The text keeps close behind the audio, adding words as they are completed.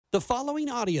The following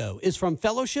audio is from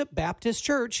Fellowship Baptist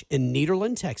Church in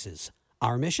Nederland, Texas.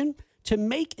 Our mission? To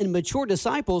make and mature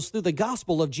disciples through the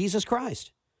gospel of Jesus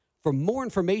Christ. For more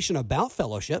information about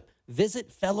Fellowship,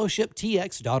 visit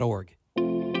fellowshiptx.org.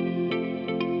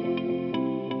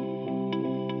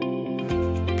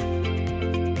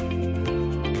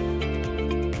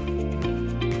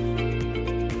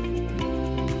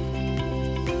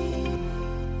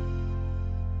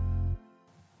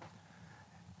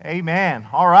 Amen.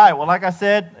 All right. Well, like I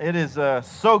said, it is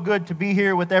so good to be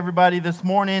here with everybody this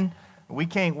morning. We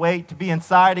can't wait to be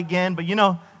inside again. But, you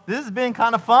know, this has been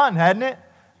kind of fun, hasn't it?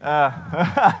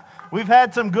 We've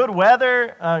had some good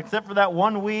weather, except for that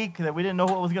 1 week that we didn't know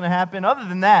what was going to happen. Other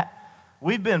than that,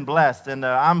 we've been blessed, and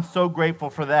I'm so grateful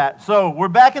for that. So we're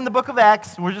back in the book of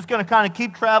Acts. We're just going to kind of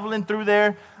keep traveling through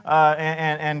there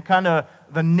and kind of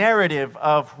the narrative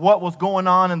of what was going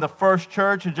on in the first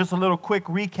church. And just a little quick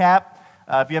recap.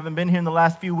 If you haven't been here in the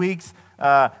last few weeks,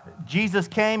 Jesus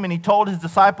came and he told his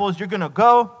disciples, you're going to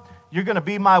go, you're going to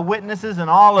be my witnesses in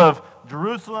all of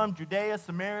Jerusalem, Judea,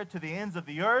 Samaria, to the ends of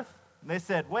the earth. And they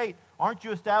said, wait, aren't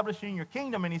you establishing your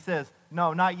kingdom? And he says,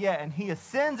 no, not yet. And he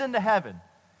ascends into heaven.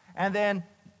 And then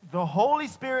the Holy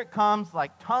Spirit comes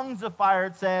like tongues of fire,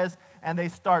 it says, and they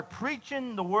start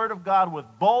preaching the word of God with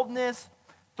boldness.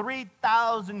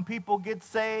 3,000 people get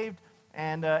saved.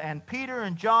 And Peter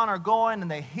and John are going, and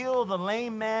they heal the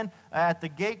lame man at the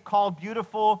gate called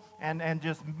Beautiful, and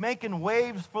just making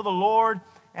waves for the Lord.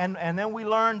 And then we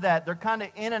learned that they're kind of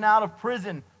in and out of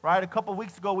prison, right? A couple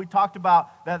weeks ago we talked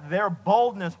about that their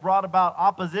boldness brought about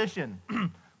opposition.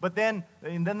 But then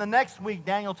the next week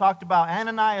Daniel talked about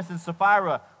Ananias and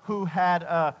Sapphira who had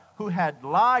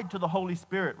lied to the Holy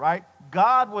Spirit, right?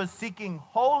 God was seeking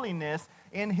holiness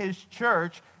in his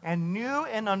church and knew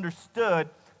and understood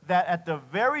that at the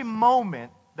very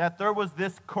moment that there was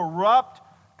this corrupt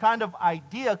kind of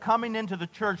idea coming into the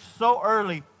church so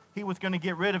early, he was going to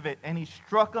get rid of it, and he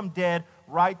struck them dead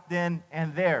right then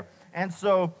and there. And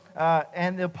so,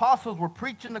 and the apostles were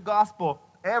preaching the gospel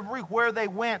everywhere they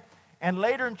went. And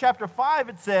later in chapter 5,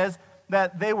 it says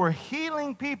that they were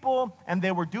healing people, and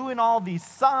they were doing all these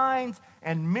signs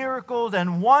and miracles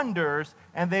and wonders,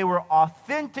 and they were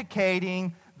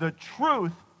authenticating the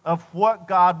truth of what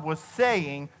God was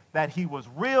saying, that he was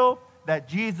real, that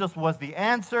Jesus was the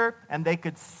answer, and they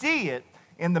could see it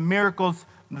in the miracles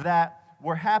that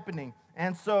were happening.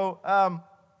 And so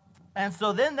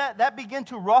then that began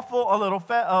to ruffle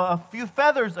a few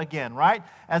feathers again, right?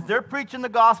 As they're preaching the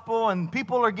gospel and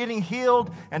people are getting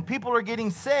healed and people are getting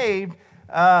saved,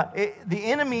 the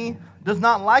enemy does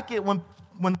not like it when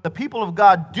the people of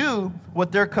God do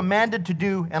what they're commanded to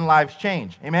do and lives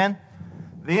change. Amen?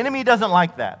 The enemy doesn't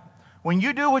like that. When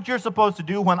you do what you're supposed to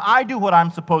do, when I do what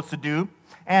I'm supposed to do,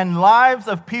 and lives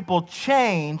of people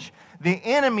change, the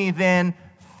enemy then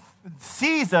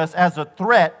sees us as a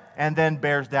threat and then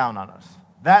bears down on us.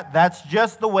 That's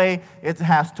just the way it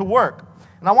has to work.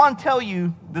 And I want to tell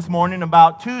you this morning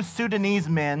about two Sudanese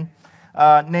men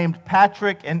named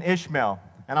Patrick and Ishmael.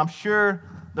 And I'm sure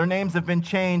their names have been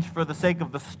changed for the sake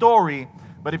of the story,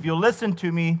 but if you'll listen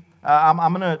to me, I'm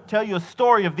going to tell you a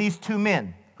story of these two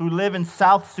men who live in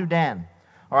South Sudan.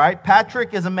 All right,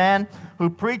 Patrick is a man who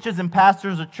preaches and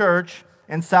pastors a church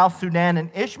in South Sudan,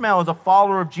 and Ishmael is a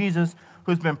follower of Jesus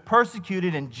who's been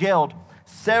persecuted and jailed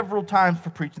several times for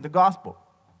preaching the gospel.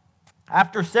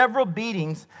 After several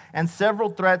beatings and several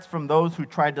threats from those who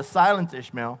tried to silence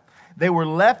Ishmael, they were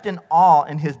left in awe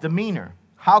in his demeanor.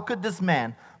 How could this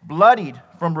man, bloodied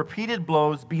from repeated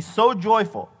blows, be so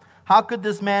joyful? How could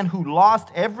this man who lost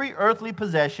every earthly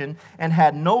possession and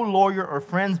had no lawyer or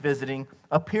friends visiting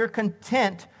appear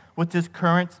content with his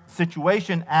current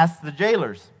situation? Asked the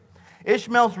jailers.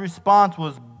 Ishmael's response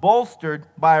was bolstered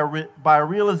by a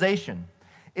realization.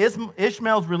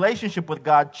 Ishmael's relationship with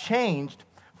God changed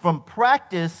from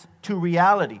practice to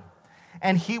reality,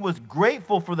 and he was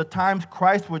grateful for the times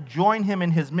Christ would join him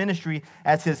in his ministry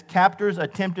as his captors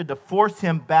attempted to force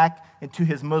him back into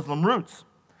his Muslim roots.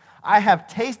 I have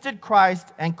tasted Christ,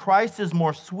 and Christ is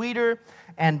more sweeter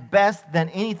and best than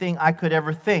anything I could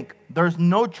ever think. There's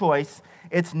no choice.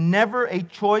 It's never a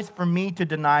choice for me to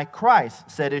deny Christ,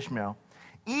 said Ishmael.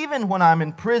 Even when I'm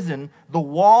in prison, the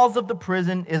walls of the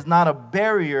prison is not a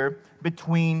barrier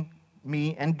between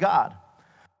me and God.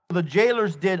 The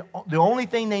jailers did the only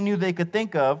thing they knew they could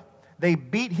think of. They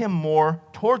beat him more,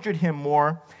 tortured him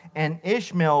more, and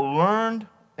Ishmael learned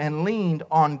and leaned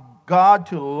on God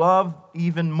to love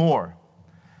even more.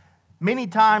 Many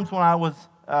times when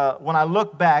I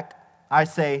look back, I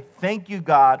say, thank you,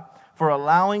 God, for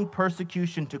allowing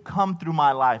persecution to come through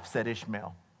my life, said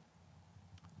Ishmael.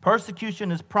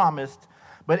 Persecution is promised,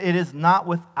 but it is not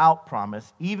without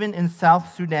promise. Even in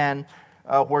South Sudan,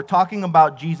 where talking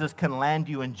about Jesus can land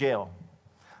you in jail.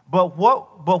 But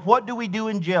what do we do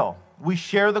in jail? We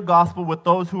share the gospel with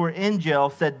those who are in jail,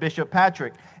 said Bishop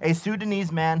Patrick, a Sudanese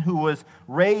man who was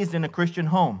raised in a Christian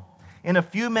home. In a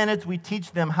few minutes, we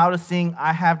teach them how to sing,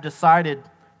 "I Have Decided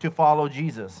to Follow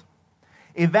Jesus."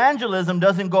 Evangelism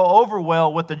doesn't go over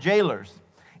well with the jailers.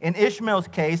 In Ishmael's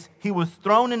case, he was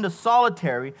thrown into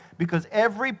solitary because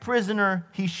every prisoner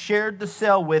he shared the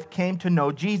cell with came to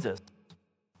know Jesus.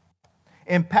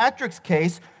 In Patrick's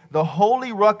case, the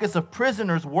holy ruckus of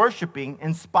prisoners worshiping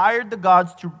inspired the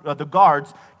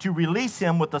guards to release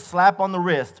him with a slap on the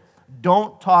wrist.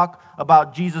 "Don't talk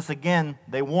about Jesus again,"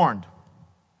 they warned.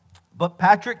 But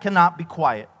Patrick cannot be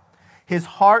quiet. His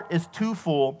heart is too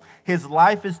full. His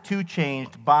life is too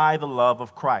changed by the love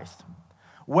of Christ.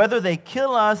 Whether they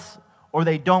kill us or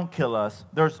they don't kill us,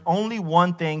 there's only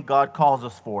one thing God calls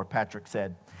us for, Patrick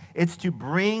said. It's to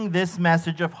bring this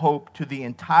message of hope to the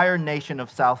entire nation of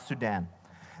South Sudan.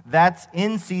 That's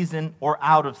in season or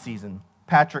out of season,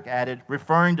 Patrick added,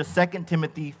 referring to 2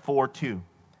 Timothy 4:2.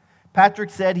 Patrick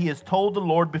said he has told the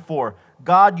Lord before,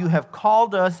 "God, you have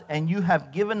called us and you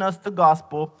have given us the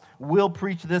gospel. We'll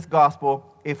preach this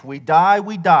gospel. If we die,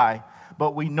 we die.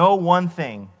 But we know one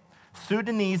thing.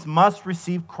 Sudanese must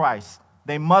receive Christ.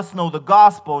 They must know the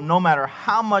gospel no matter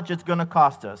how much it's going to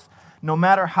cost us, no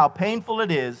matter how painful it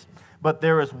is. But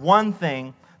there is one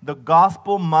thing. The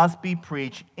gospel must be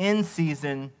preached in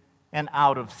season and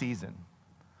out of season."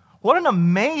 What an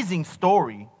amazing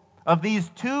story of these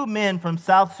two men from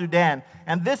South Sudan,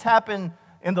 and this happened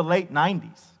in the late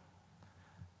 90s.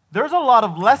 There's a lot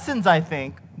of lessons, I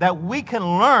think, that we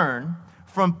can learn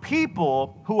from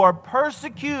people who are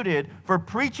persecuted for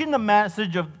preaching the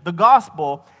message of the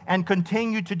gospel and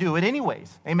continue to do it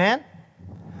anyways. Amen?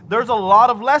 There's a lot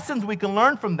of lessons we can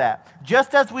learn from that.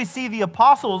 Just as we see the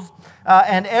apostles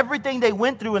and everything they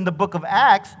went through in the book of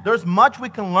Acts, there's much we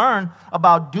can learn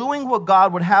about doing what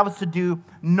God would have us to do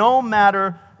no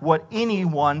matter what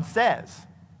anyone says.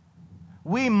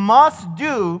 We must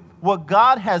do what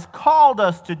God has called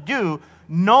us to do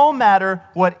no matter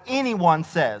what anyone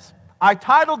says. I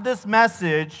titled this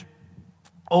message,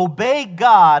 "Obey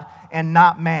God and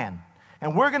Not Man."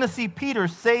 And we're going to see Peter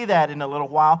say that in a little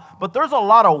while, but there's a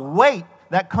lot of weight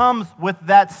that comes with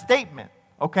that statement,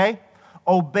 okay?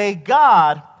 Obey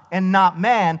God and not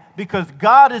man, because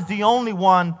God is the only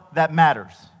one that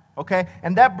matters, okay?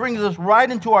 And that brings us right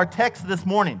into our text this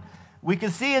morning. We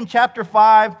can see in chapter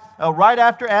 5, right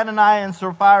after Ananias and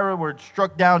Sapphira were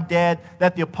struck down dead,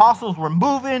 that the apostles were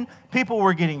moving, people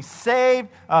were getting saved,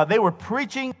 they were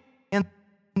preaching in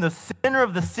the center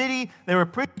of the city, they were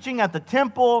preaching at the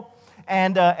temple,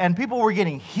 and people were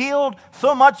getting healed,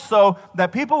 so much so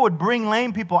that people would bring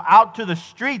lame people out to the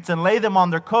streets and lay them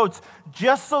on their coats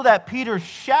just so that Peter's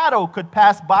shadow could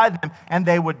pass by them and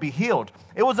they would be healed.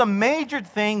 It was a major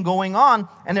thing going on,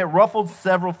 and it ruffled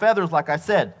several feathers, like I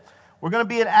said. We're going to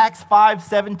be at Acts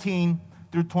 5:17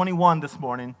 through 21 this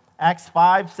morning. Acts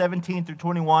 5:17 through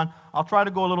 21. I'll try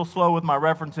to go a little slow with my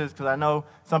references because I know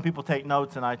some people take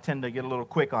notes and I tend to get a little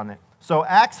quick on it. So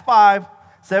Acts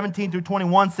 5:17 through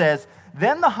 21 says,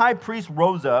 "Then the high priest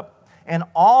rose up, and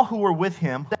all who were with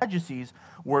him, the Sadducees,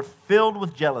 were filled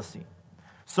with jealousy.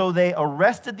 So they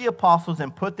arrested the apostles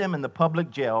and put them in the public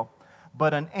jail.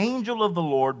 But an angel of the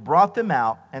Lord brought them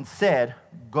out and said,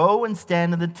 'Go and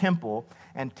stand in the temple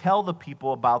and tell the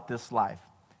people about this life.'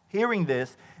 Hearing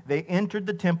this, they entered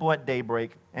the temple at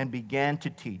daybreak and began to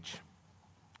teach."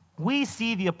 We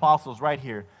see the apostles right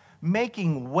here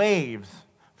making waves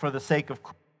for the sake of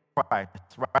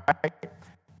Christ, right?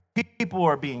 People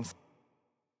are being saved.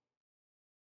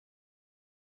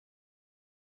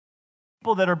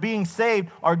 People that are being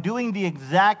saved are doing the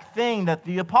exact thing that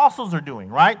the apostles are doing,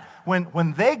 right?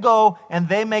 When they go and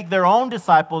they make their own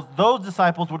disciples, those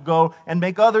disciples would go and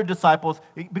make other disciples,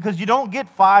 because you don't get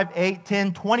 5, 8,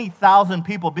 10, 20,000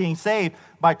 people being saved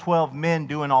by 12 men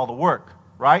doing all the work,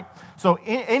 right? So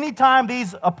anytime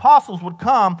these apostles would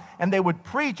come and they would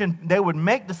preach and they would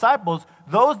make disciples,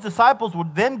 those disciples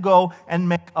would then go and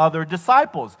make other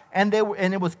disciples. And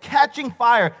it was catching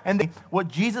fire, and what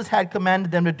Jesus had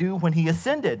commanded them to do when he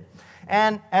ascended.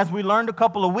 And as we learned a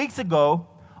couple of weeks ago,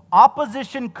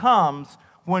 opposition comes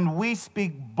when we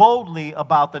speak boldly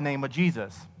about the name of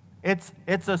Jesus.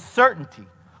 It's a certainty.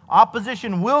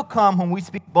 Opposition will come when we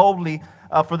speak boldly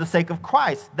for the sake of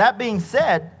Christ. That being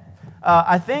said,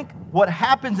 I think what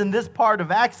happens in this part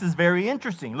of Acts is very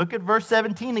interesting. Look at verse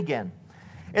 17 again.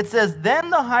 It says, "Then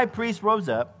the high priest rose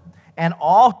up, and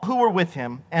all who were with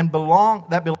him and belonged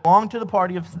to the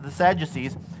party of the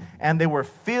Sadducees, and they were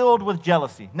filled with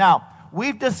jealousy." Now,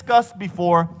 we've discussed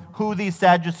before who these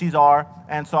Sadducees are,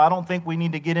 and so I don't think we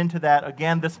need to get into that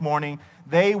again this morning.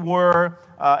 They were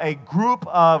a group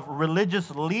of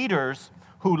religious leaders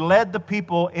who led the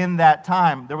people in that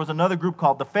time. There was another group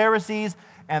called the Pharisees,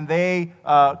 and they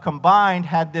combined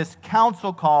had this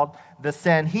council called the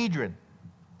Sanhedrin.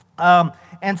 So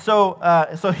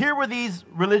here were these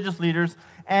religious leaders,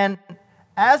 and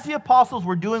as the apostles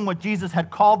were doing what Jesus had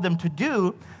called them to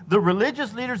do, the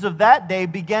religious leaders of that day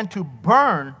began to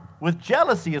burn with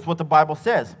jealousy, is what the Bible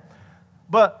says.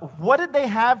 But what did they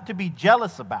have to be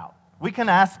jealous about? We can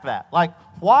ask that. Like,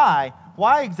 why?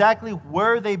 Why exactly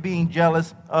were they being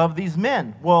jealous of these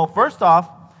men? Well, first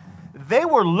off, they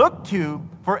were looked to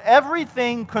for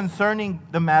everything concerning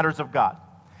the matters of God.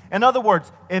 In other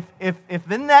words, if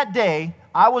in that day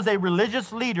I was a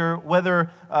religious leader,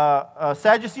 whether a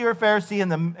Sadducee or a Pharisee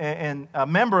and a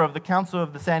member of the council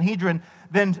of the Sanhedrin,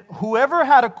 then whoever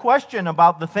had a question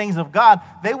about the things of God,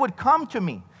 they would come to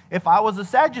me. If I was a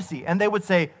Sadducee, and they would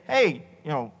say, hey,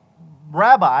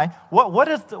 Rabbi, what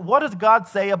does God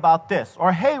say about this?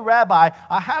 Or, hey, Rabbi,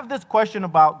 I have this question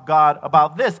about God,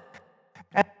 about this.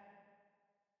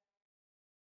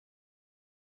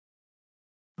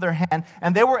 Their hand,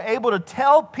 and they were able to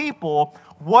tell people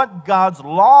what God's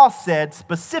law said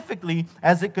specifically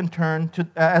as it concerned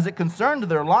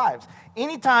their lives.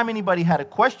 Anytime anybody had a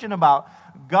question about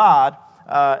God,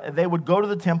 they would go to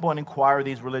the temple and inquire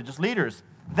these religious leaders.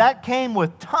 That came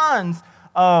with tons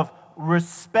of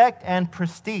respect and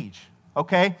prestige.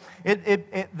 Okay,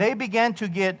 they began to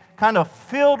get kind of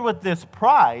filled with this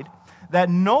pride that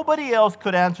nobody else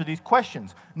could answer these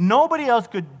questions. Nobody else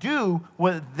could do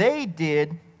what they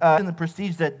did in the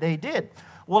prestige that they did.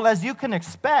 Well, as you can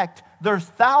expect, there's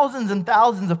thousands and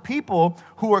thousands of people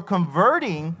who are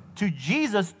converting to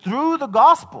Jesus through the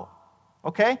gospel.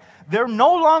 Okay? They're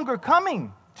no longer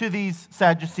coming to these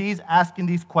Sadducees asking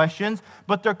these questions,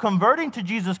 but they're converting to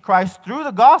Jesus Christ through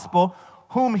the gospel,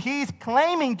 whom he's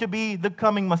claiming to be the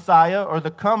coming Messiah or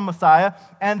the come Messiah,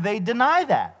 and they deny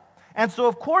that. And so,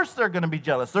 of course, they're going to be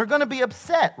jealous. They're going to be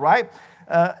upset, right?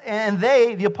 And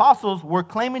the apostles, were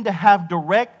claiming to have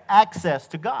direct access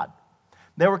to God.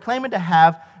 They were claiming to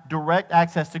have direct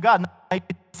access to God.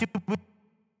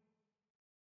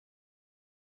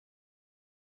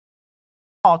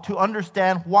 Now, to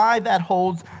understand why that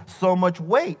holds so much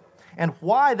weight and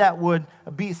why that would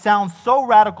sound so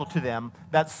radical to them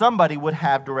that somebody would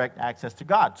have direct access to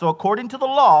God. So according to the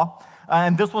law,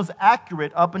 and this was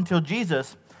accurate up until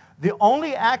Jesus, the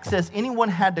only access anyone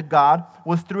had to God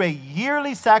was through a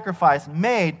yearly sacrifice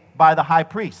made by the high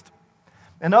priest.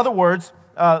 In other words,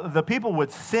 the people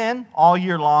would sin all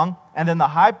year long, and then the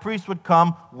high priest would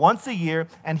come once a year,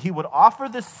 and he would offer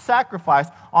this sacrifice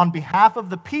on behalf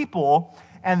of the people,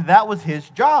 and that was his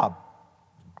job.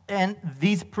 And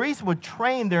these priests would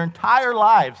train their entire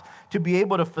lives to be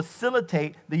able to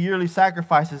facilitate the yearly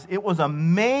sacrifices. It was a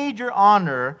major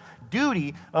honor,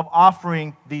 duty of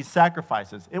offering these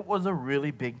sacrifices. It was a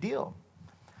really big deal.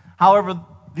 However,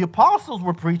 the apostles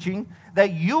were preaching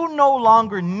that you no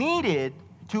longer needed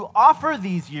to offer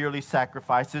these yearly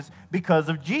sacrifices because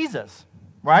of Jesus,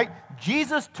 right?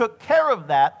 Jesus took care of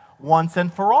that once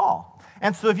and for all.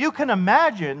 And so if you can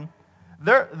imagine,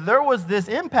 there was this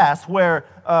impasse where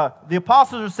the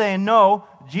apostles were saying, no,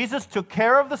 Jesus took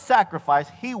care of the sacrifice.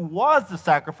 He was the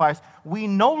sacrifice. We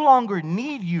no longer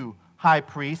need you, high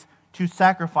priest, to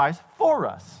sacrifice for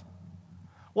us.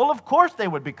 Well, of course they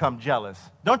would become jealous,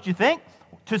 don't you think?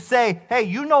 To say, hey,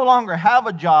 you no longer have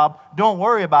a job, don't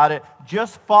worry about it,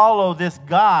 just follow this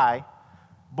guy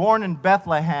born in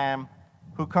Bethlehem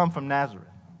who come from Nazareth.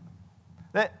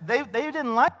 They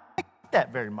didn't like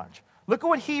that very much. Look at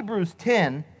what Hebrews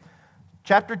 10,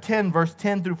 chapter 10, verse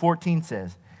 10 through 14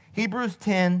 says. Hebrews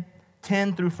 10,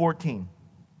 10 through 14.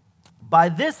 By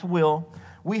this will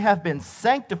we have been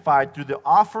sanctified through the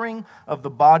offering of the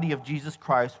body of Jesus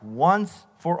Christ once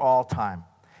for all time.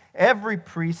 Every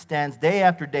priest stands day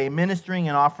after day ministering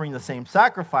and offering the same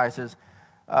sacrifices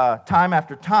time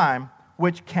after time,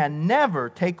 which can never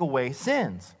take away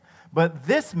sins. But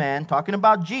this man, talking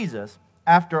about Jesus,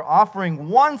 after offering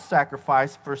one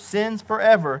sacrifice for sins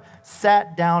forever,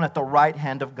 sat down at the right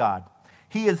hand of God.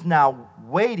 He is now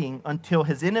waiting until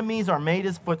his enemies are made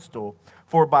his footstool.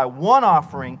 For by one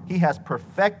offering he has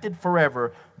perfected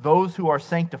forever those who are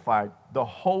sanctified. The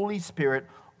Holy Spirit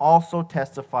also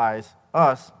testifies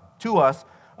to us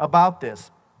about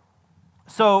this.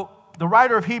 So the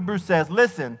writer of Hebrews says,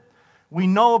 listen, we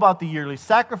know about the yearly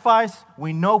sacrifice.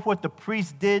 We know what the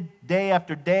priests did day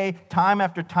after day, time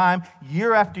after time,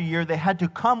 year after year. They had to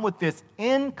come with this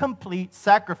incomplete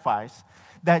sacrifice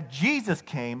that Jesus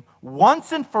came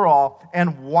once and for all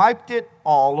and wiped it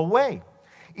all away.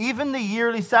 Even the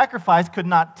yearly sacrifice could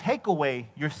not take away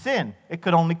your sin. It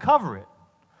could only cover it.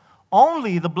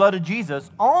 Only the blood of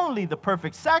Jesus, only the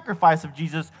perfect sacrifice of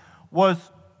Jesus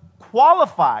was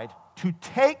qualified to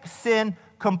take sin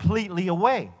completely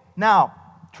away. Now,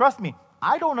 trust me,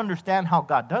 I don't understand how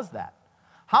God does that.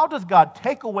 How does God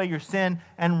take away your sin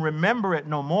and remember it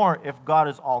no more if God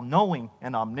is all-knowing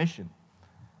and omniscient?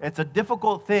 It's a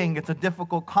difficult thing. It's a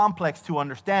difficult complex to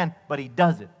understand, but he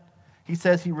does it. He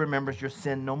says he remembers your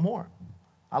sin no more.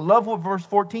 I love what verse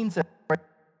 14 says right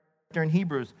there in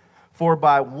Hebrews. For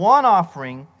by one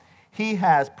offering he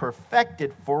has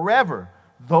perfected forever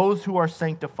those who are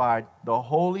sanctified. The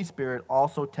Holy Spirit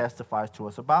also testifies to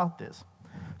us about this.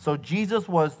 So Jesus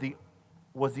was the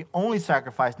only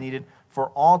sacrifice needed for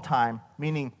all time,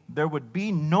 meaning there would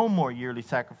be no more yearly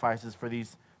sacrifices for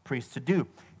these priests to do.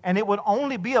 And it would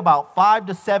only be about 5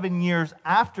 to 7 years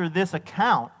after this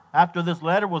account, after this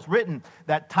letter was written,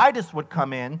 that Titus would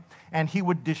come in and he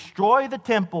would destroy the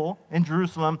temple in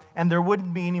Jerusalem, and there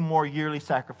wouldn't be any more yearly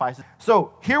sacrifices.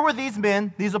 So here were these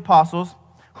men, these apostles,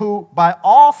 who by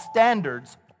all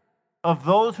standards of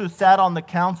those who sat on the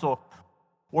council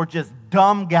were just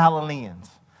dumb Galileans.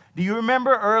 Do you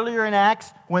remember earlier in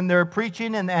Acts when they're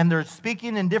preaching and they're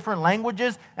speaking in different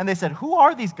languages, and they said, who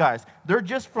are these guys? They're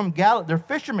just from Galilee. They're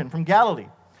fishermen from Galilee.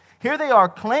 Here they are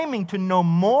claiming to know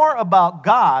more about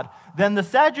God than the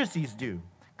Sadducees do,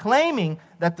 claiming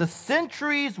that the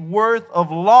centuries worth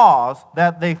of laws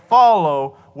that they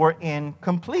follow were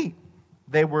incomplete.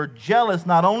 They were jealous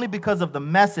not only because of the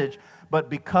message, but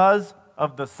because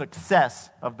of the success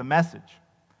of the message.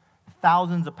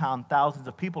 Thousands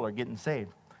of people are getting saved.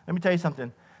 Let me tell you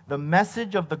something. The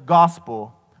message of the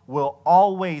gospel will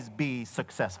always be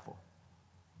successful.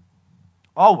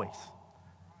 Always.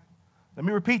 Let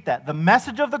me repeat that. The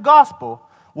message of the gospel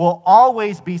will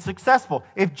always be successful.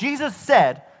 If Jesus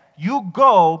said, you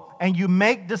go and you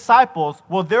make disciples,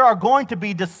 well, there are going to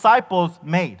be disciples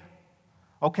made.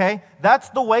 Okay? That's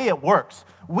the way it works.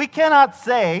 We cannot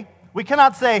say,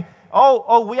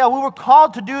 oh, yeah, we were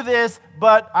called to do this,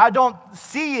 but I don't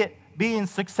see it being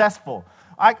successful.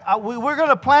 We're going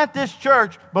to plant this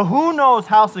church, but who knows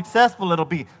how successful it'll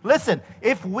be. Listen,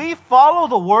 if we follow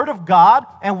the Word of God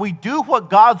and we do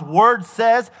what God's Word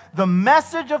says, the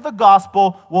message of the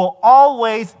gospel will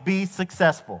always be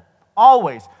successful.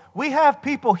 Always. We have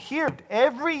people here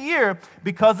every year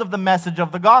because of the message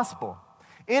of the gospel.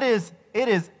 It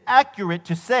is accurate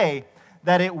to say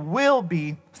that it will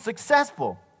be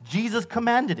successful. Jesus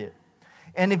commanded it.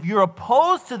 And if you're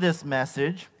opposed to this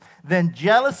message, then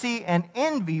jealousy and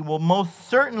envy will most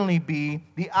certainly be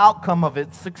the outcome of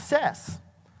its success.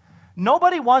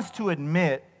 Nobody wants to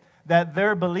admit that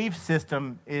their belief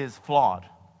system is flawed.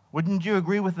 Wouldn't you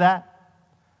agree with that?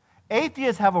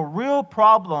 Atheists have a real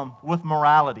problem with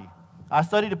morality. I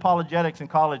studied apologetics in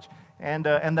college, and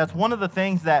that's one of the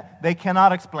things that they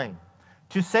cannot explain.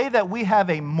 To say that we have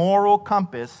a moral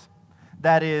compass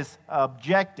that is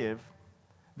objective,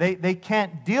 they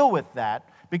can't deal with that,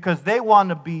 because they want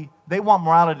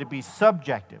morality to be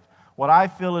subjective. What I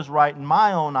feel is right in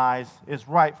my own eyes is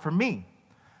right for me.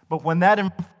 But when that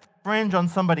infringes on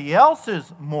somebody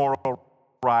else's moral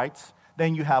rights,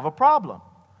 then you have a problem.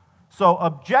 So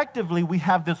objectively, we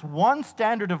have this one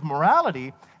standard of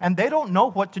morality, and they don't know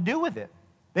what to do with it.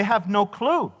 They have no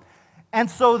clue.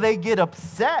 And so they get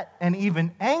upset and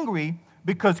even angry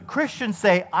because Christians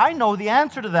say, I know the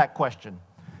answer to that question.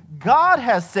 God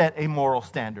has set a moral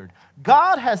standard.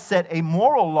 God has set a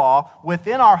moral law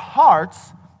within our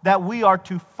hearts that we are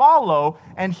to follow,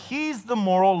 and He's the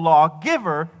moral law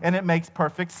giver, and it makes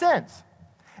perfect sense.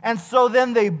 And so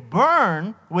then they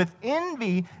burn with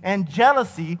envy and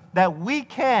jealousy that we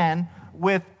can,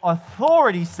 with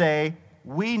authority, say,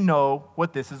 we know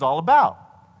what this is all about.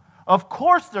 Of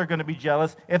course they're going to be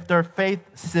jealous if their faith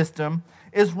system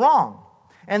is wrong.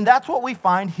 And that's what we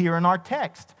find here in our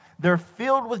text. They're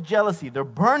filled with jealousy. They're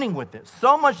burning with it.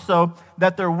 So much so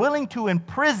that they're willing to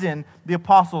imprison the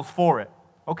apostles for it.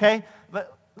 Okay?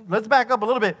 Let's back up a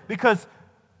little bit, because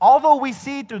although we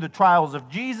see through the trials of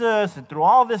Jesus and through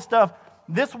all this stuff,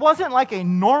 this wasn't like a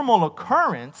normal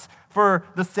occurrence for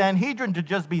the Sanhedrin to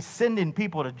just be sending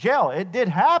people to jail. It did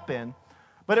happen,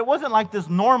 but it wasn't like this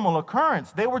normal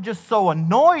occurrence. They were just so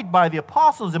annoyed by the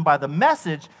apostles and by the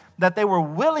message that they were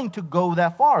willing to go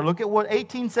that far. Look at what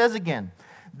 18 says again.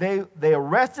 They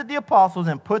arrested the apostles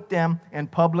and put them in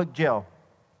public jail.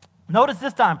 Notice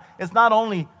this time, it's not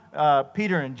only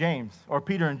Peter and James or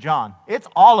Peter and John. It's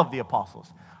all of the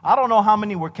apostles. I don't know how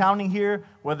many we're counting here,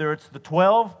 whether it's the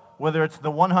 12, whether it's the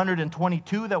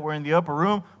 122 that were in the upper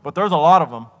room, but there's a lot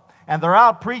of them. And they're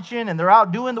out preaching, and they're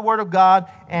out doing the Word of God,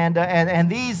 and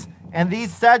these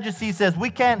Sadducees says, we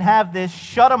can't have this,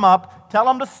 shut them up, tell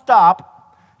them to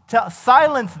stop,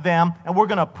 silence them, and we're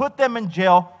going to put them in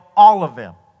jail, all of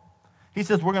them. He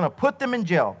says, we're going to put them in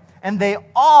jail. And they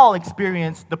all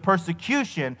experienced the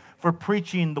persecution for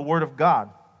preaching the Word of God.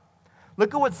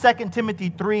 Look at what 2 Timothy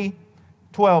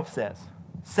 3:12 says.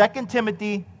 2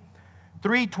 Timothy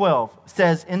 3:12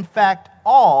 says, in fact,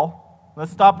 all,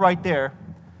 let's stop right there.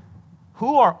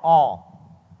 Who are all?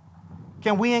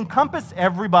 Can we encompass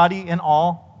everybody in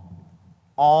all?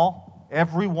 All,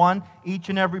 everyone, each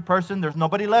and every person. There's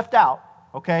nobody left out,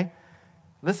 okay?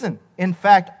 Listen, in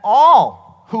fact, all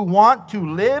who want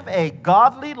to live a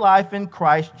godly life in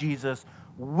Christ Jesus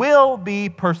will be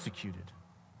persecuted.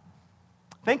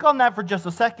 Think on that for just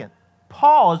a second.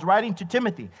 Paul is writing to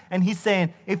Timothy, and he's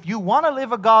saying, if you want to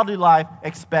live a godly life,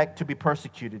 expect to be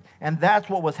persecuted. And that's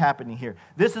what was happening here.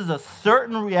 This is a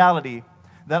certain reality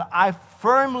that I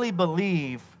firmly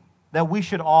believe that we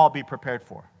should all be prepared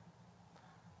for.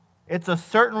 It's a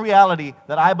certain reality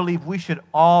that I believe we should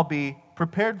all be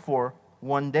prepared for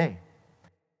one day.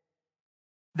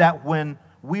 That when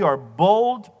we are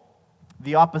bold,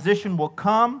 the opposition will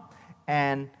come,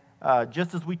 and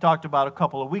just as we talked about a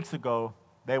couple of weeks ago,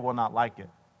 they will not like it.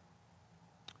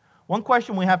 One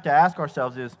question we have to ask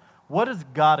ourselves is, what does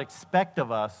God expect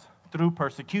of us through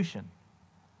persecution?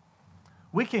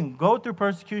 We can go through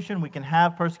persecution, we can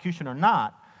have persecution or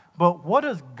not, but what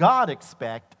does God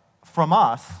expect from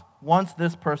us once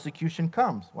this persecution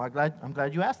comes? Well, I'm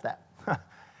glad you asked that.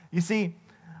 You see,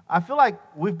 I feel like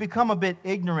we've become a bit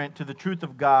ignorant to the truth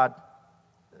of God,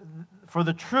 for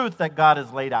the truth that God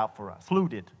has laid out for us.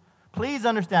 Included. Please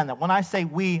understand that when I say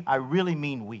we, I really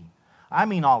mean we. I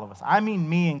mean all of us. I mean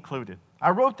me included.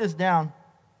 I wrote this down.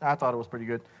 I thought it was pretty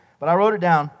good, but I wrote it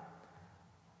down.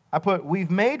 I put,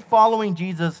 we've made following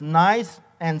Jesus nice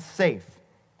and safe,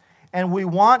 and we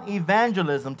want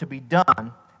evangelism to be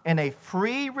done in a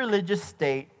free religious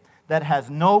state that has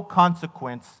no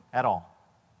consequence at all.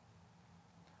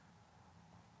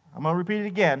 I'm going to repeat it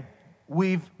again.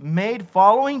 We've made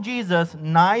following Jesus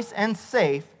nice and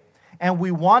safe, and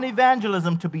we want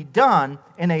evangelism to be done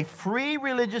in a free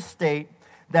religious state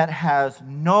that has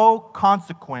no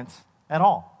consequence at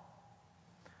all.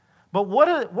 But what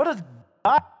does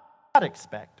God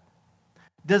expect?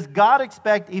 Does God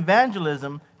expect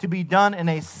evangelism to be done in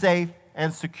a safe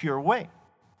and secure way?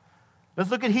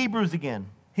 Let's look at Hebrews again.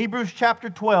 Hebrews chapter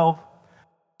 12,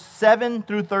 7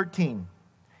 through 13.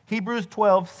 Hebrews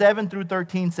 12, 7 through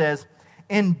 13 says,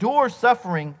 endure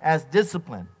suffering as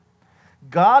discipline.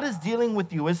 God is dealing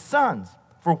with you as sons.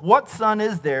 For what son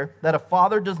is there that a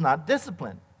father does not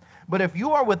discipline? But if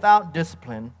you are without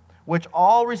discipline, which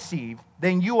all receive,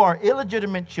 then you are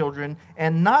illegitimate children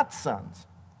and not sons.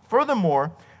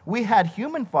 Furthermore, we had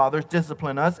human fathers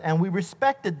discipline us, and we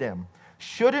respected them.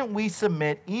 Shouldn't we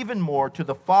submit even more to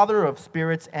the Father of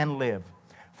spirits and live?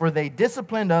 For they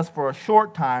disciplined us for a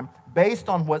short time based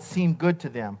on what seemed good to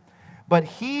them. But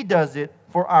he does it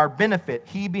for our benefit,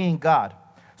 he being God,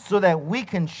 so that we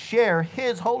can share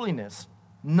his holiness.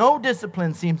 No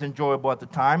discipline seems enjoyable at the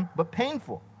time, but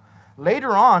painful.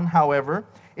 Later on, however,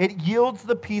 it yields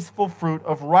the peaceful fruit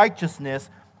of righteousness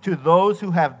to those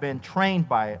who have been trained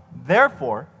by it.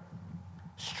 Therefore,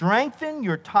 strengthen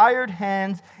your tired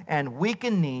hands and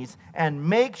weakened knees, and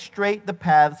make straight the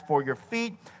paths for your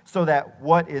feet, so that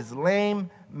what is lame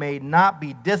may not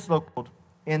be dislocated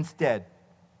instead.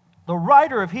 The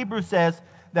writer of Hebrews says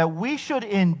that we should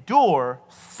endure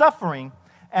suffering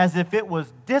as if it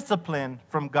was discipline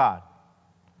from God.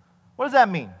 What does that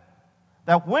mean?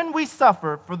 That when we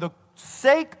suffer for the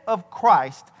sake of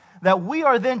Christ, that we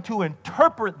are then to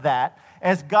interpret that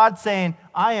as God saying,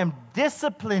 I am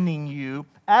disciplining you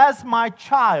as my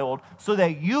child so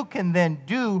that you can then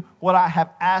do what I have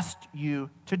asked you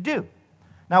to do.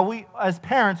 Now, we, as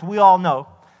parents, we all know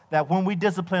that when we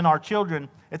discipline our children,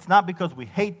 it's not because we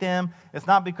hate them, it's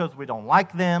not because we don't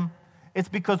like them, it's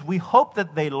because we hope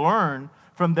that they learn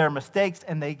from their mistakes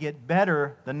and they get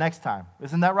better the next time.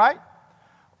 Isn't that right?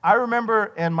 I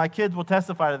remember, and my kids will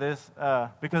testify to this,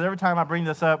 because every time I bring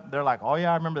this up, they're like, oh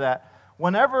yeah, I remember that.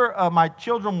 Whenever my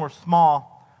children were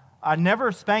small, I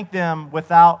never spanked them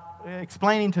without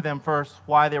explaining to them first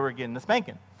why they were getting the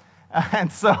spanking.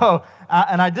 And so,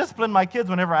 and I disciplined my kids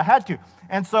whenever I had to.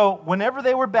 And so whenever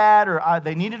they were bad or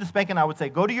they needed a spanking, I would say,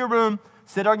 go to your room,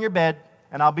 sit on your bed,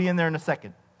 and I'll be in there in a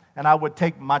second. And I would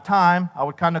take my time. I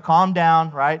would kind of calm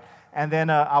down, right? And then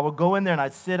I would go in there and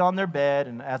I'd sit on their bed.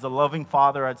 And as a loving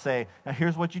father, I'd say, now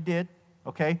here's what you did,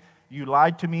 okay? You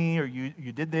lied to me, or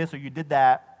you did this or you did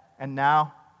that. and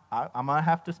now I'm going to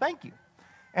have to spank you.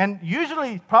 And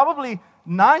usually, probably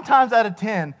 9 times out of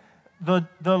 10,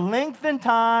 the length in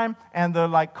time and the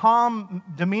like calm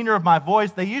demeanor of my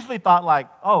voice, they usually thought like,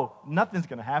 oh, nothing's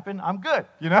going to happen. I'm good,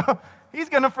 you know. He's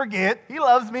going to forget. He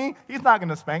loves me. He's not going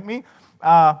to spank me.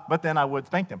 But then I would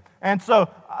spank them. And so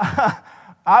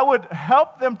I would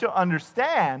help them to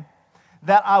understand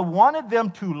that I wanted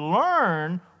them to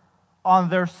learn on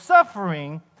their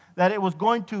suffering that it was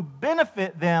going to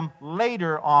benefit them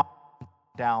later on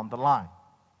down the line.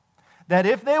 That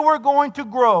if they were going to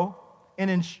grow in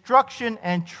instruction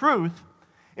and truth,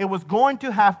 it was going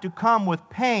to have to come with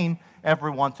pain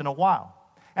every once in a while.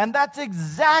 And that's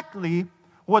exactly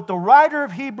what the writer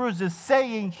of Hebrews is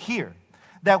saying here.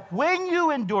 That when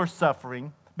you endure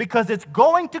suffering, because it's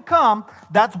going to come,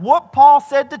 that's what Paul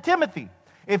said to Timothy.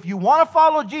 If you want to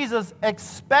follow Jesus,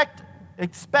 expect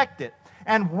it.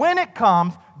 And when it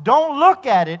comes, don't look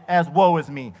at it as woe is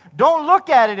me. Don't look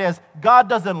at it as God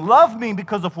doesn't love me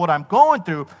because of what I'm going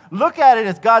through. Look at it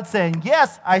as God saying,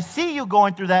 yes, I see you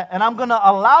going through that, and I'm going to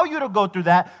allow you to go through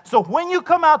that. So when you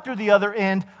come out through the other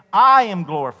end, I am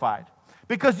glorified.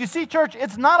 Because you see, church,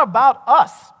 it's not about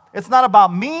us. It's not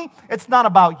about me. It's not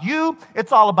about you.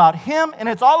 It's all about Him, and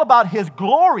it's all about His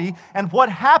glory and what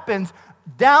happens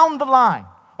down the line.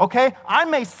 Okay, I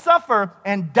may suffer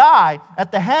and die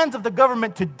at the hands of the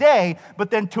government today,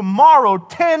 but then tomorrow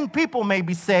 10 people may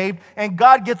be saved and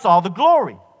God gets all the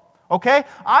glory. Okay,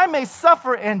 I may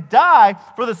suffer and die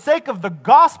for the sake of the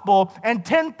gospel and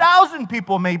 10,000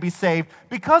 people may be saved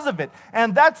because of it.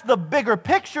 And that's the bigger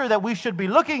picture that we should be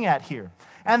looking at here.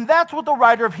 And that's what the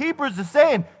writer of Hebrews is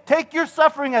saying. Take your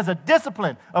suffering as a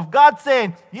discipline of God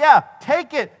saying, yeah,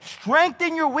 take it,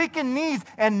 strengthen your weakened knees,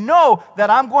 and know that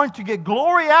I'm going to get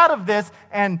glory out of this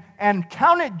and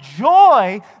count it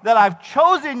joy that I've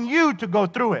chosen you to go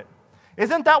through it.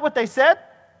 Isn't that what they said?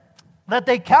 That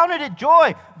they counted it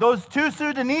joy, those 2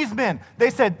 Sudanese men. They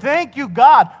said, thank you,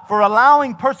 God, for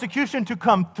allowing persecution to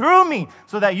come through me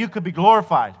so that you could be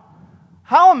glorified.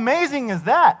 How amazing is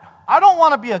that? I don't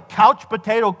want to be a couch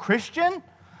potato Christian.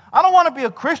 I don't want to be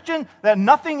a Christian that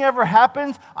nothing ever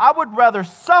happens. I would rather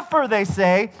suffer, they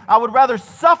say. I would rather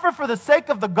suffer for the sake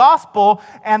of the gospel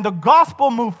and the gospel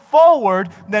move forward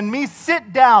than me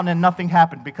sit down and nothing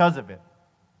happened because of it.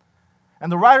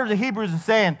 And the writer of the Hebrews is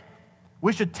saying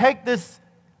we should take this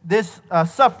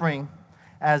suffering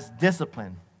as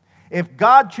discipline. If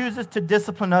God chooses to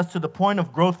discipline us to the point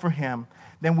of growth for Him,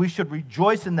 then we should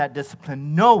rejoice in that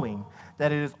discipline, knowing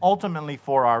that it is ultimately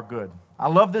for our good. I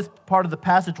love this part of the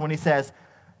passage when he says,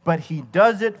 but He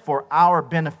does it for our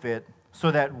benefit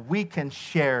so that we can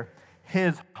share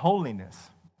His holiness.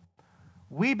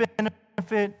 We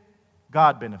benefit,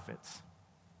 God benefits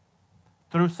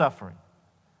through suffering.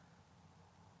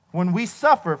 When we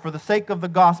suffer for the sake of the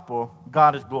gospel,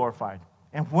 God is glorified.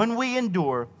 And when we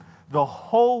endure, the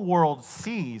whole world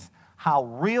sees how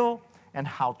real and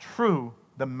how true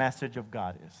the message of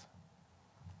God is.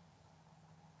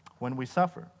 When we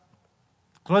suffer.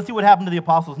 So let's see what happened to the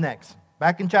apostles next.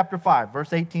 Back in chapter 5,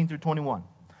 verse 18 through 21.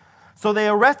 So they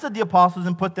arrested the apostles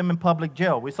and put them in public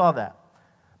jail. We saw that.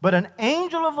 But an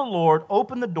angel of the Lord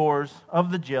opened the doors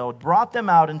of the jail, brought them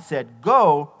out, and said,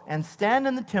 go and stand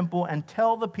in the temple and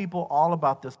tell the people all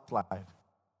about this life.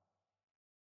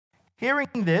 Hearing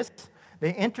this,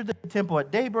 they entered the temple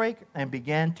at daybreak and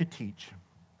began to teach.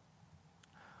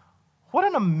 What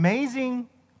an amazing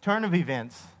turn of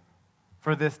events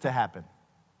for this to happen.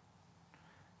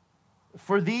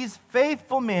 For these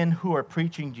faithful men who are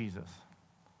preaching Jesus.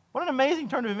 What an amazing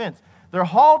turn of events. They're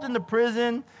hauled into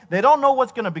prison. They don't know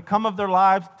what's going to become of their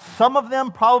lives. Some of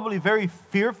them probably very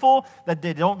fearful that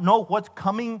they don't know what's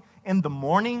coming in the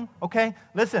morning. Okay,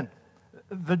 listen,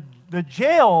 the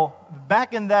jail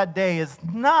back in that day is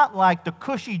not like the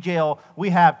cushy jail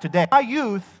we have today. In my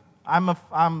youth,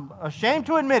 I'm ashamed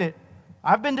to admit it,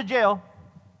 I've been to jail.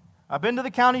 I've been to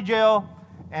the county jail,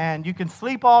 and you can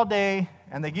sleep all day,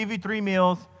 and they give you 3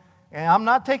 meals, and I'm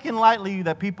not taking lightly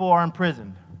that people are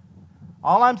imprisoned.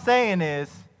 All I'm saying is,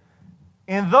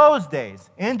 in those days,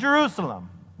 in Jerusalem,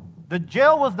 the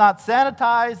jail was not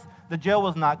sanitized, the jail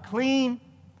was not clean,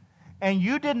 and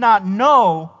you did not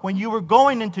know when you were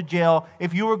going into jail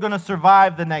if you were going to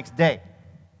survive the next day.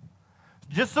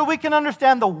 Just so we can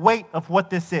understand the weight of what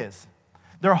this is.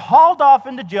 They're hauled off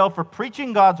into jail for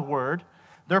preaching God's word.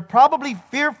 They're probably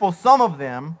fearful, some of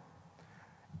them.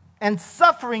 And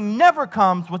suffering never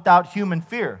comes without human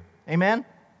fear. Amen?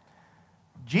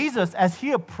 Jesus, as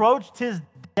he approached his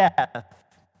death,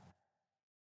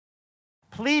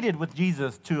 pleaded with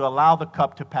Jesus to allow the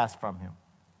cup to pass from him.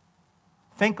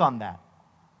 Think on that.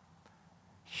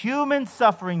 Human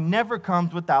suffering never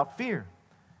comes without fear.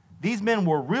 These men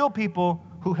were real people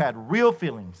who had real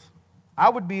feelings. I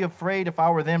would be afraid if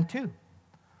I were them too.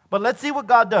 But let's see what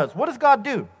God does. What does God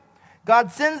do?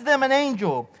 God sends them an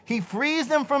angel. He frees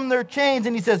them from their chains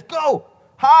and he says, go,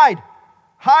 hide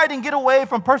and get away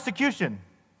from persecution.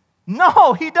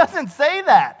 No, he doesn't say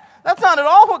that. That's not at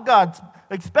all what God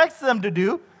expects them to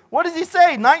do. What does he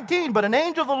say? 19, but an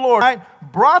angel of the Lord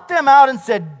brought them out and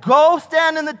said, go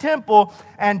stand in the temple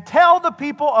and tell the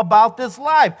people about this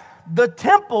life. The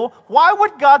temple, why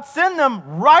would God send them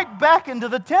right back into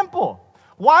the temple?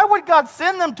 Why would God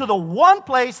send them to the one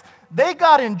place they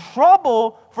got in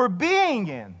trouble for being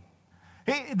in?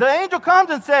 The angel comes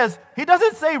and says, he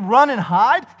doesn't say run and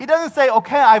hide. He doesn't say,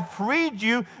 okay, I've freed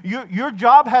you. Your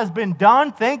job has been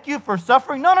done. Thank you for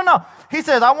suffering. No. He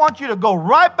says, I want you to go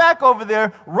right back over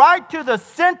there, right to the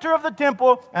center of the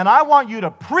temple, and I want you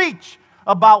to preach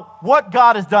about what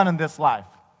God has done in this life.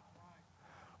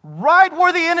 Right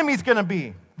where the enemy's going to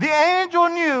be. The angel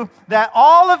knew that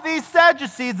all of these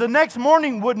Sadducees the next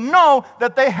morning would know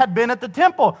that they had been at the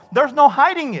temple. There's no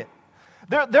hiding it.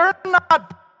 They're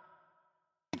not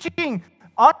preaching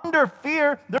under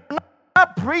fear. They're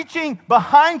not preaching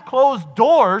behind closed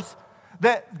doors.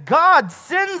 That God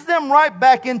sends them right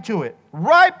back into it.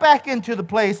 Right back into the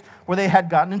place where they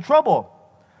had gotten in trouble.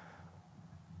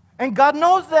 And God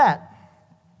knows that.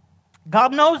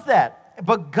 God knows that.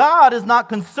 But God is not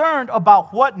concerned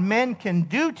about what men can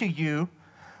do to you,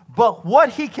 but what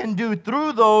he can do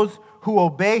through those who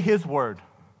obey his word.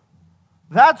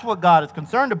 That's what God is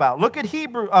concerned about. Look at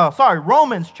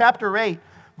Romans chapter 8,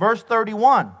 verse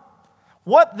 31.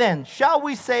 What then shall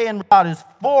we say in God is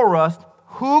for us?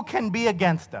 Who can be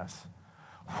against us?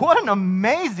 What an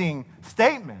amazing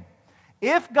statement.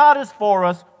 If God is for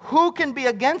us, who can be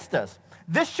against us?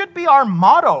 This should be our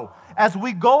motto as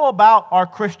we go about our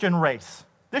Christian race.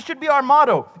 This should be our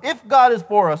motto. If God is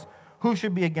for us, who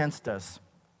should be against us?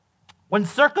 When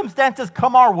circumstances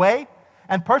come our way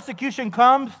and persecution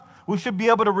comes, we should be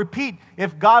able to repeat,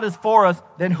 if God is for us,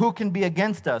 then who can be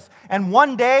against us? And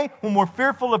one day, when we're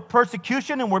fearful of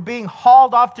persecution and we're being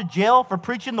hauled off to jail for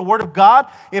preaching the word of God,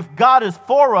 if God is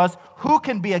for us, who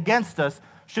can be against us,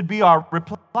 should be our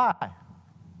reply.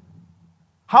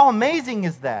 How amazing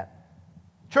is that?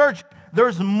 Church,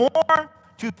 there's more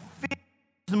to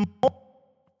fear.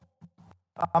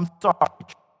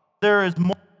 There is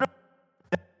more to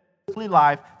earthly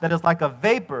life that is like a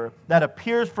vapor that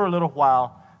appears for a little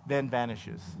while, then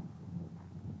vanishes.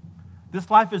 This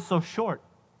life is so short.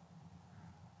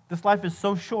 This life is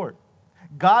so short.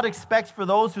 God expects for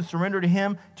those who surrender to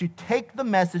him to take the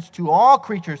message to all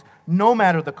creatures, no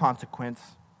matter the consequence.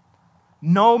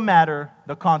 No matter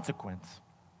the consequence.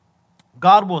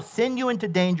 God will send you into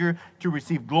danger to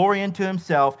receive glory into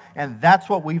himself, and that's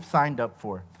what we've signed up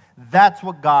for. That's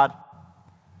what God,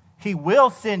 he will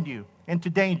send you into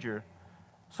danger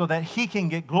so that he can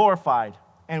get glorified,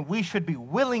 and we should be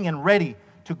willing and ready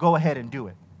to go ahead and do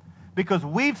it because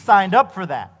we've signed up for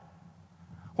that.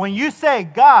 When you say,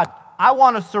 God, I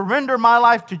want to surrender my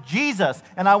life to Jesus,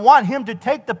 and I want him to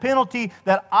take the penalty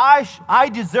that I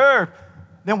deserve,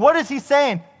 then what is he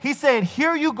saying? He's saying,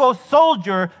 here you go,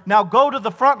 soldier, now go to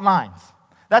the front lines.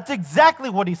 That's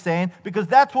exactly what he's saying, because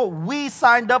that's what we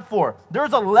signed up for.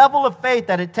 There's a level of faith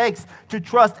that it takes to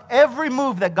trust every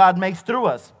move that God makes through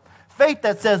us. Faith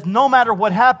that says no matter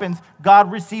what happens,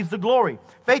 God receives the glory.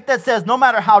 Faith that says no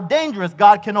matter how dangerous,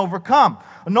 God can overcome.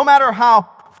 No matter how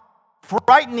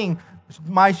frightening,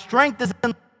 my strength is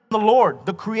in the Lord,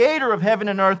 the creator of heaven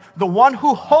and earth, the one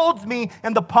who holds me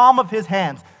in the palm of his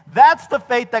hands. That's the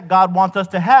faith that God wants us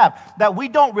to have, that we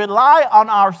don't rely on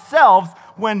ourselves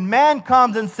when man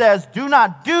comes and says, do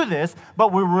not do this,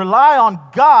 but we rely on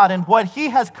God and what he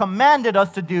has commanded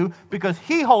us to do because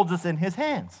he holds us in his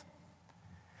hands.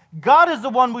 God is the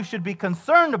one we should be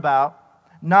concerned about,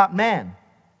 not man.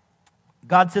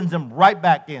 God sends them right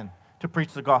back in to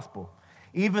preach the gospel,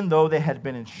 even though they had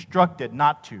been instructed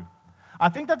not to. I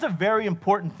think that's a very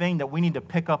important thing that we need to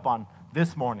pick up on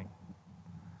this morning.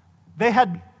 They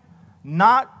had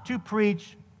not to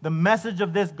preach the message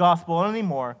of this gospel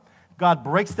anymore. God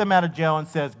breaks them out of jail and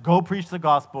says, go preach the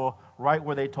gospel right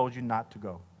where they told you not to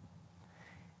go.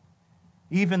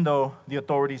 Even though the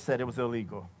authorities said it was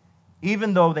illegal.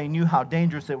 Even though they knew how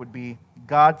dangerous it would be,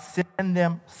 God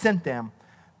sent them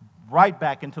right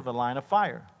back into the line of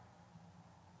fire.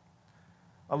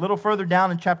 A little further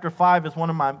down in chapter 5 is one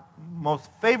of my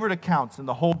most favorite accounts in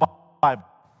the whole Bible.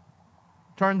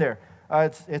 Turn there.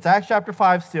 It's Acts chapter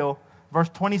 5 still, verse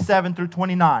 27 through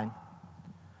 29.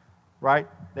 Right?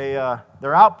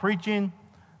 They're out preaching.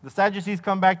 The Sadducees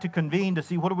come back to convene to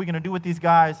see what are we going to do with these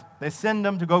guys. They send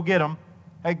them to go get them.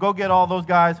 Hey, go get all those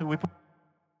guys who we put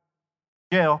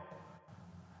in jail.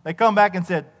 They come back and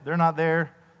said, they're not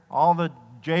there. All the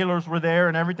jailers were there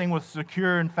and everything was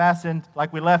secure and fastened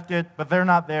like we left it, but they're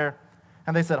not there.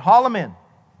 And they said, haul them in.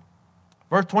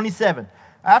 Verse 27,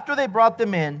 after they brought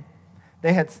them in,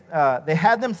 they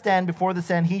had them stand before the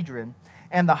Sanhedrin,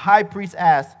 and the high priest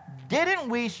asked, didn't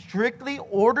we strictly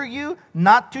order you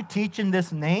not to teach in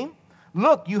this name?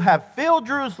 Look, you have filled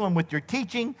Jerusalem with your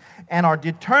teaching and are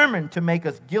determined to make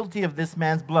us guilty of this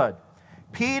man's blood.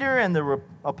 Peter and the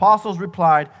apostles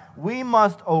replied, we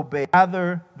must obey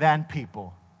rather than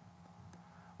people.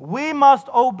 We must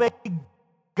obey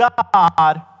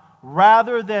God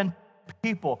rather than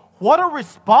people. What a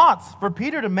response for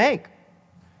Peter to make.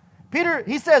 Peter,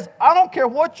 he says, I don't care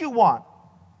what you want.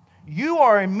 You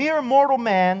are a mere mortal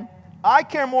man. I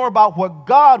care more about what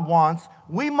God wants.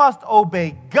 We must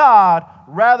obey God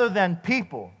rather than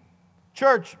people.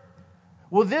 Church,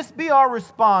 will this be our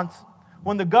response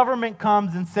when the government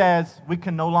comes and says we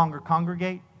can no longer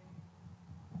congregate?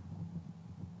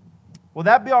 Will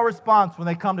that be our response when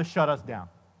they come to shut us down?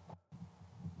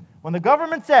 When the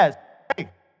government says, hey,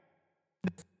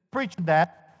 preaching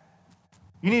that,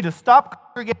 you need to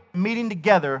stop congregating and meeting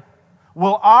together,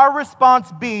 will our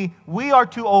response be we are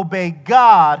to obey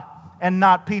God and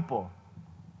not people?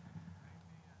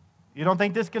 You don't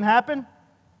think this can happen?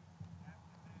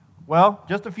 Well,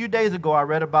 just a few days ago, I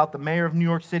read about the mayor of New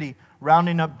York City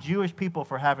rounding up Jewish people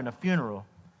for having a funeral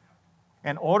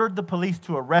and ordered the police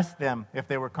to arrest them if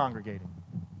they were congregating.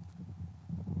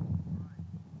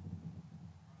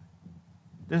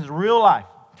 This is real life,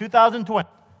 2020.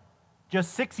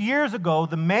 Just 6 years ago,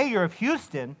 the mayor of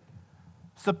Houston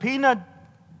subpoenaed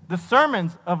the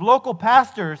sermons of local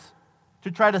pastors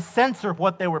to try to censor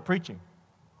what they were preaching.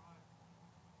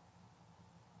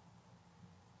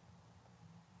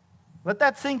 Let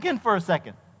that sink in for a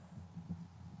second.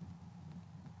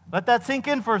 Let that sink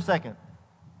in for a second.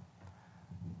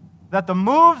 That the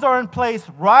moves are in place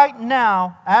right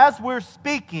now as we're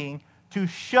speaking to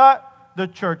shut the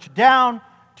church down,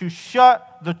 to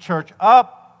shut the church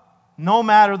up, no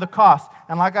matter the cost.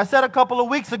 And like I said a couple of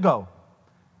weeks ago,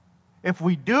 if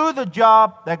we do the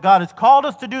job that God has called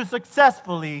us to do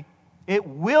successfully, it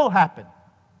will happen.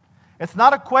 It's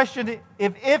not a question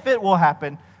if it will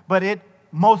happen, but it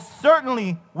most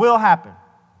certainly will happen.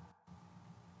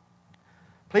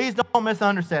 Please don't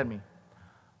misunderstand me.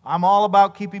 I'm all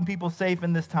about keeping people safe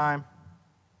in this time.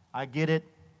 I get it.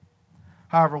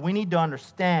 However, we need to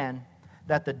understand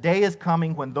that the day is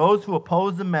coming when those who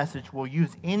oppose the message will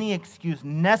use any excuse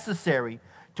necessary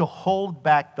to hold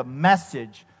back the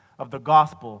message of the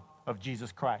gospel of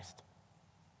Jesus Christ.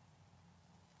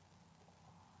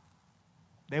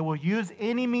 They will use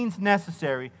any means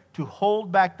necessary to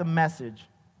hold back the message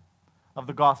of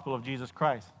the gospel of Jesus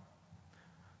Christ.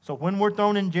 So when we're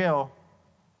thrown in jail,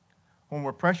 when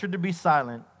we're pressured to be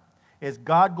silent, is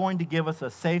God going to give us a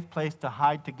safe place to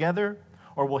hide together,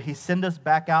 or will He send us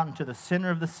back out into the center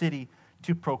of the city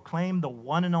to proclaim the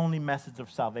one and only message of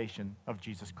salvation of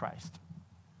Jesus Christ?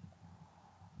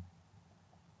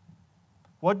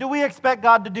 What do we expect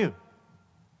God to do?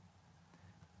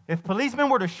 If policemen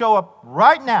were to show up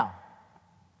right now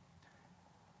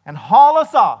and haul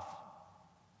us off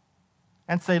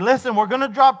and say, listen, we're going to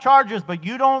drop charges, but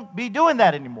you don't be doing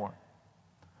that anymore,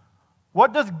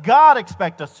 what does God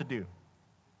expect us to do?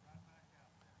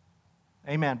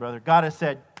 Amen, brother. God has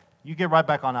said, you get right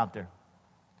back on out there.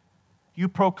 You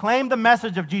proclaim the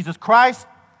message of Jesus Christ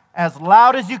as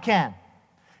loud as you can.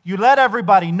 You let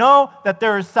everybody know that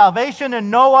there is salvation in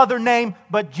no other name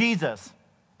but Jesus.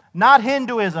 Not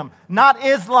Hinduism, not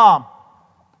Islam,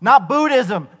 not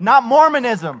Buddhism, not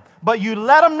Mormonism, but you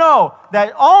let them know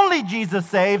that only Jesus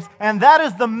saves, and that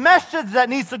is the message that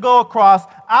needs to go across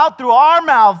out through our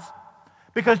mouths,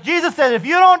 because Jesus said, if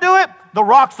you don't do it, the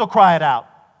rocks will cry it out.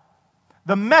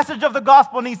 The message of the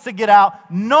gospel needs to get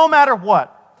out no matter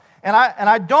what. And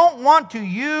I don't want to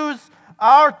use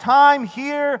our time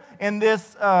here in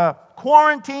this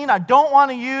quarantine. I don't want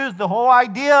to use the whole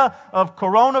idea of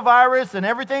coronavirus and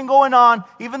everything going on,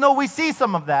 even though we see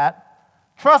some of that.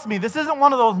 Trust me, this isn't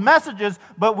one of those messages,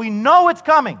 but we know it's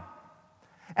coming.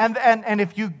 And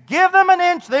if you give them an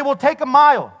inch, they will take a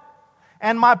mile.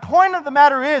 And my point of the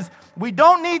matter is, we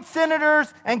don't need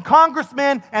senators and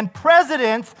congressmen and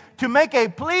presidents to make a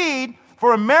plea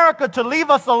for America to leave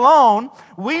us alone.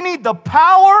 We need the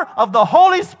power of the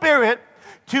Holy Spirit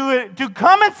to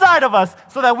come inside of us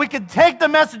so that we can take the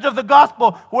message of the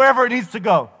gospel wherever it needs to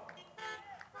go.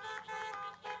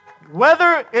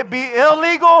 Whether it be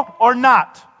illegal or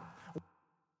not.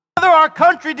 Whether our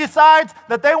country decides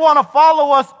that they want to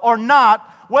follow us or not,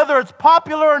 whether it's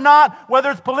popular or not,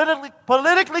 whether it's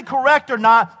politically correct or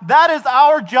not, that is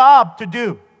our job to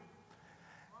do.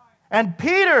 And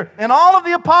Peter and all of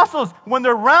the apostles, when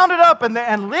they're rounded up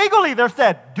and legally they're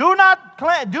said, do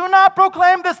not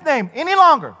proclaim this name any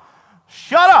longer.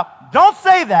 Shut up. Don't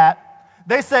say that.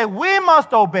 They say, we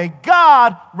must obey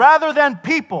God rather than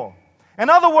people. In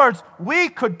other words, we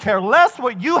could care less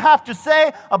what you have to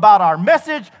say about our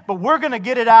message, but we're going to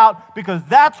get it out because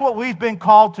that's what we've been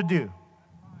called to do.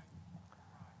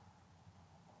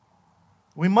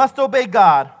 We must obey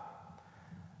God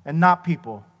and not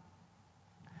people.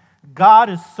 God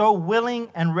is so willing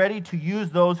and ready to use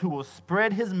those who will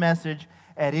spread His message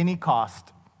at any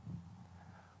cost.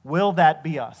 Will that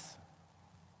be us?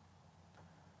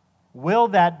 Will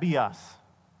that be us?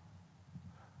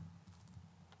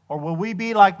 Or will we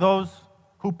be like those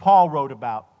who Paul wrote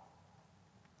about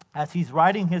as he's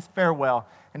writing his farewell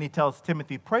and he tells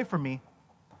Timothy, pray for me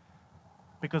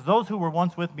because those who were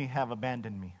once with me have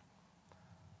abandoned me.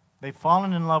 They've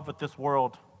fallen in love with this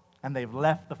world and they've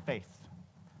left the faith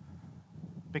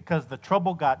because the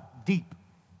trouble got deep,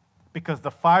 because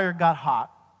the fire got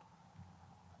hot,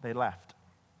 they left.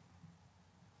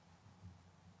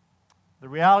 The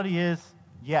reality is,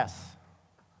 yes,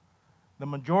 the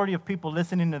majority of people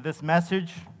listening to this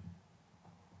message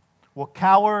will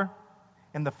cower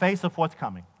in the face of what's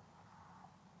coming.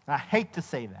 And I hate to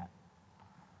say that.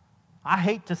 I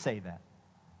hate to say that.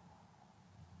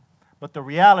 But the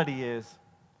reality is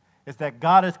that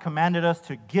God has commanded us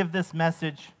to give this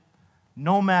message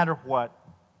no matter what,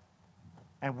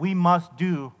 and we must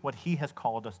do what He has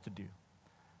called us to do.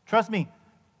 Trust me,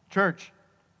 church,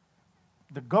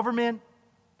 the government,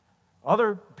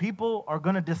 other people are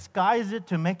going to disguise it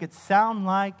to make it sound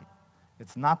like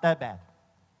it's not that bad.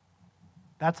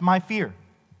 That's my fear.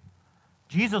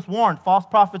 Jesus warned false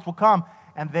prophets will come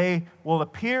and they will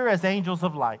appear as angels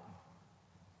of light,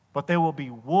 but they will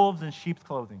be wolves in sheep's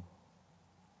clothing.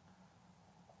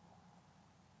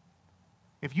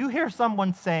 If you hear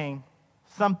someone saying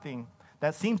something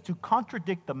that seems to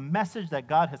contradict the message that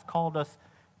God has called us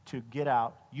to get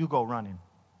out, you go running.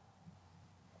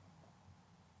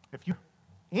 If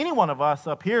any one of us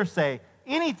up here say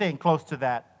anything close to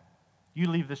that, you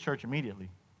leave this church immediately.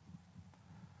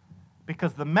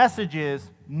 Because the message is,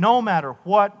 no matter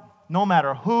what, no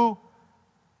matter who,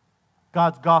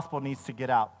 God's gospel needs to get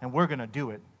out. And we're going to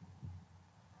do it.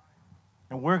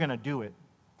 And we're going to do it.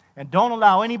 And don't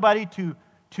allow anybody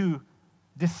to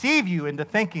deceive you into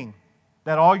thinking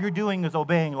that all you're doing is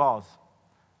obeying laws.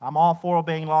 I'm all for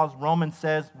obeying laws. Romans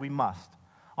says we must.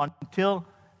 Until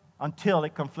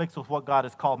it conflicts with what God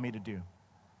has called me to do.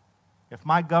 If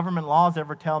my government laws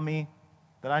ever tell me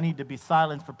that I need to be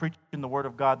silenced for preaching the Word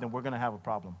of God, then we're going to have a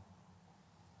problem.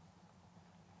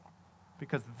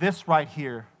 Because this right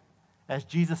here, as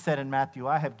Jesus said in Matthew,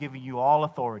 I have given you all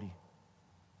authority.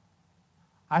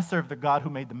 I serve the God who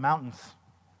made the mountains.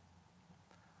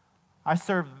 I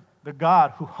serve the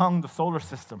God who hung the solar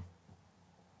system.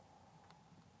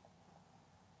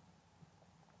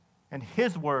 And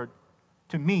His word,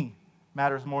 to me,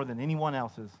 matters more than anyone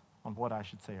else's on what I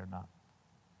should say or not.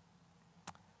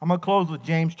 I'm going to close with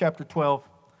James chapter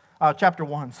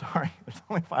 1, sorry. There's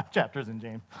only 5 chapters in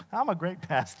James. I'm a great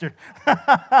pastor.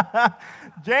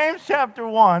 James chapter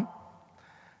 1,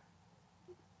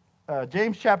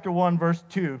 verse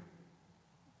 2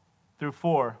 through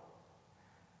 4.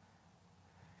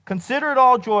 Consider it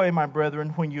all joy, my brethren,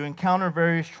 when you encounter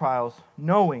various trials,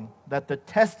 knowing that the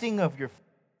testing of your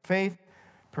faith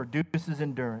produces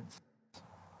endurance.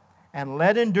 And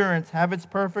let endurance have its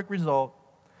perfect result,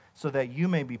 so that you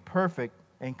may be perfect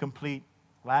and complete,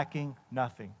 lacking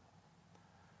nothing.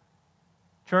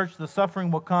 Church, the suffering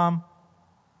will come,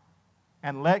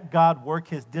 and let God work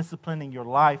His discipline in your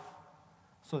life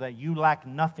so that you lack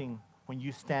nothing when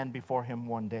you stand before Him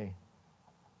one day.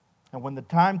 And when the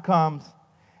time comes,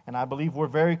 and I believe we're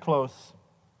very close,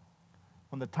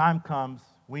 when the time comes,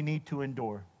 we need to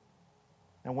endure.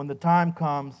 And when the time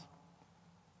comes,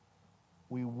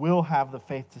 we will have the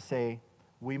faith to say,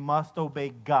 we must obey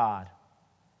God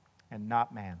and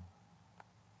not man.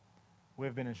 We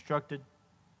have been instructed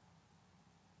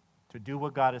to do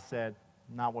what God has said,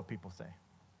 not what people say.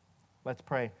 Let's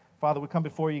pray. Father, we come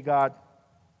before you, God,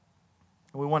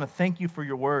 and we want to thank you for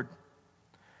your word.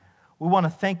 We want to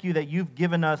thank you that you've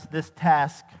given us this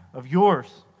task of yours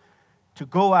to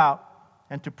go out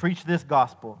and to preach this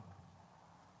gospel.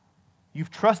 You've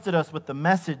trusted us with the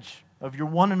message of your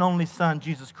one and only Son,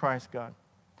 Jesus Christ, God.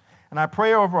 And I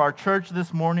pray over our church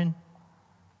this morning.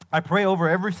 I pray over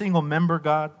every single member,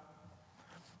 God,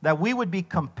 that we would be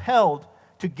compelled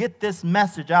to get this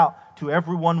message out to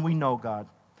everyone we know, God.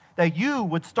 That you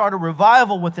would start a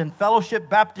revival within Fellowship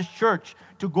Baptist Church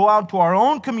to go out to our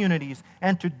own communities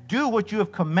and to do what you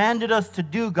have commanded us to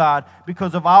do, God,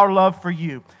 because of our love for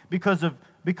you, because of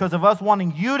us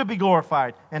wanting you to be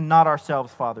glorified and not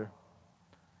ourselves, Father.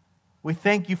 We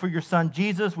thank you for your Son,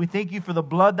 Jesus. We thank you for the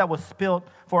blood that was spilt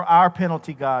for our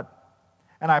penalty, God.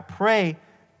 And I pray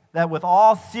that with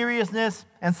all seriousness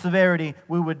and severity,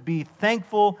 we would be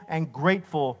thankful and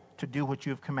grateful to do what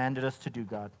you have commanded us to do,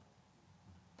 God.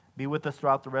 Be with us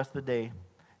throughout the rest of the day.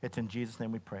 It's in Jesus'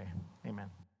 name we pray. Amen.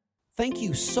 Thank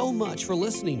you so much for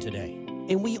listening today.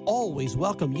 And we always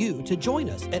welcome you to join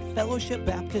us at Fellowship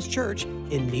Baptist Church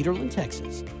in Nederland,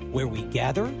 Texas, where we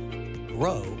gather,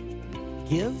 grow,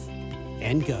 give,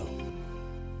 and go.